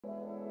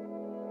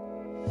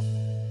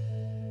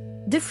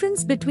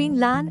Difference between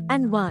LAN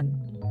and WAN.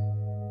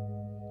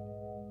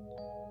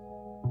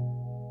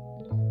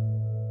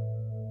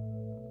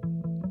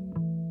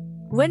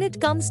 When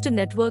it comes to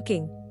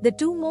networking, the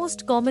two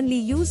most commonly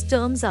used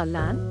terms are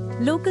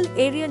LAN, local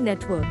area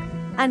network,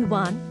 and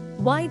WAN,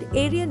 wide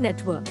area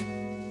network.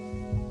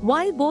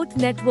 While both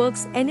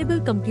networks enable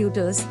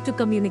computers to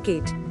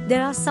communicate,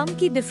 there are some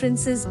key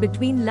differences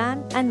between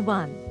LAN and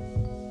WAN.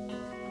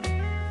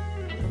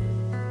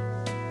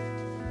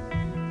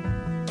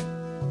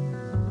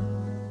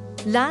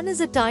 LAN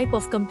is a type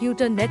of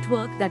computer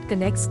network that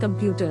connects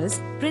computers,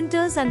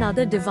 printers and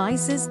other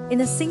devices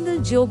in a single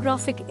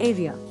geographic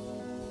area.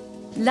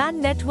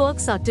 LAN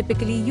networks are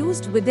typically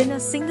used within a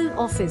single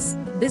office,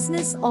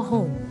 business or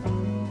home.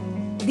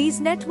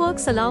 These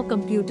networks allow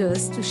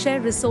computers to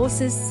share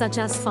resources such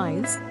as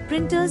files,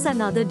 printers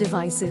and other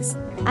devices,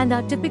 and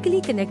are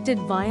typically connected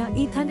via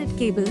Ethernet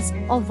cables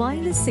or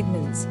wireless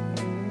signals.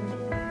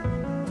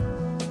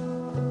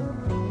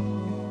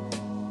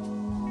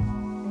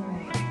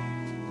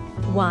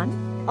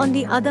 WAN, on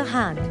the other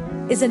hand,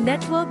 is a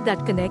network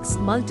that connects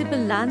multiple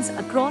LANs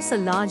across a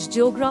large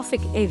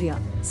geographic area,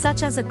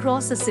 such as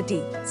across a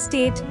city,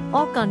 state,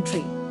 or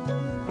country.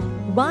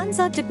 WANs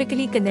are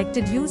typically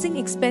connected using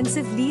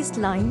expensive leased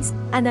lines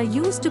and are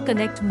used to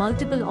connect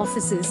multiple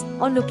offices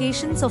or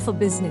locations of a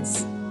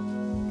business.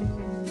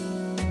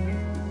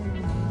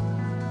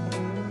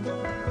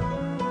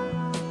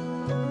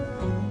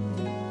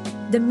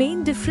 The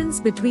main difference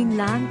between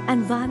LAN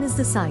and WAN is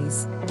the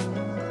size.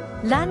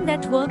 LAN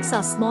networks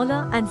are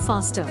smaller and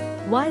faster,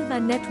 while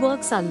WAN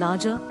networks are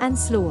larger and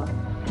slower.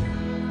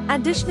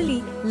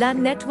 Additionally,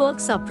 LAN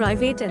networks are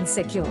private and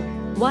secure,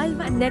 while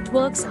WAN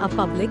networks are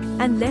public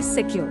and less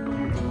secure.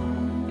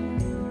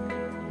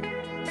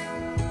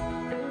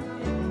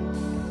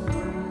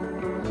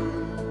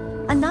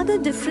 Another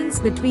difference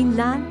between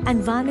LAN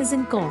and WAN is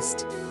in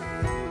cost.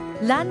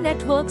 LAN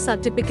networks are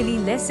typically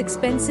less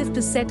expensive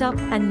to set up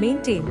and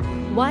maintain,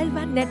 while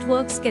WAN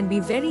networks can be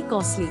very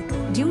costly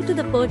due to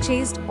the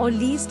purchased or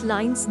leased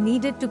lines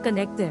needed to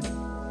connect them.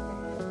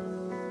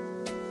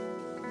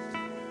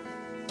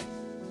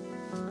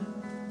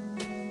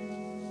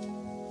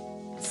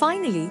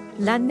 Finally,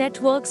 LAN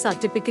networks are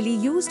typically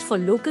used for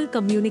local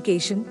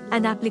communication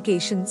and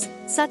applications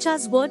such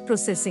as word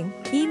processing,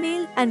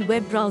 email, and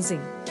web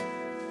browsing.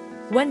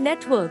 WAN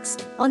networks,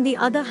 on the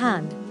other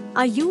hand,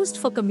 are used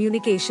for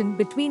communication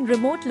between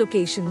remote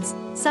locations,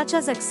 such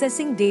as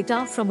accessing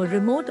data from a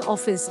remote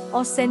office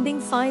or sending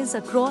files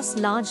across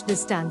large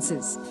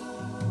distances.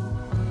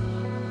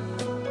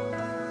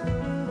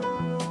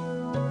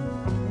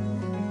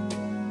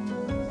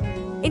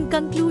 In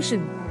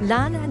conclusion,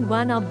 LAN and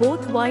WAN are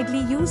both widely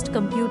used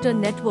computer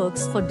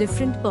networks for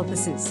different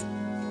purposes.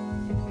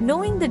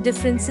 Knowing the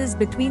differences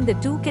between the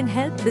two can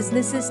help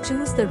businesses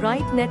choose the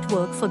right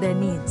network for their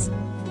needs.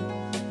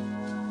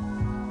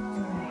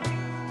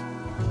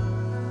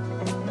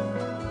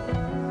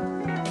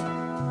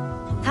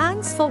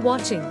 Thanks for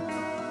watching.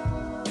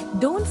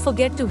 Don't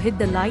forget to hit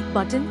the like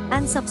button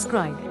and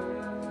subscribe.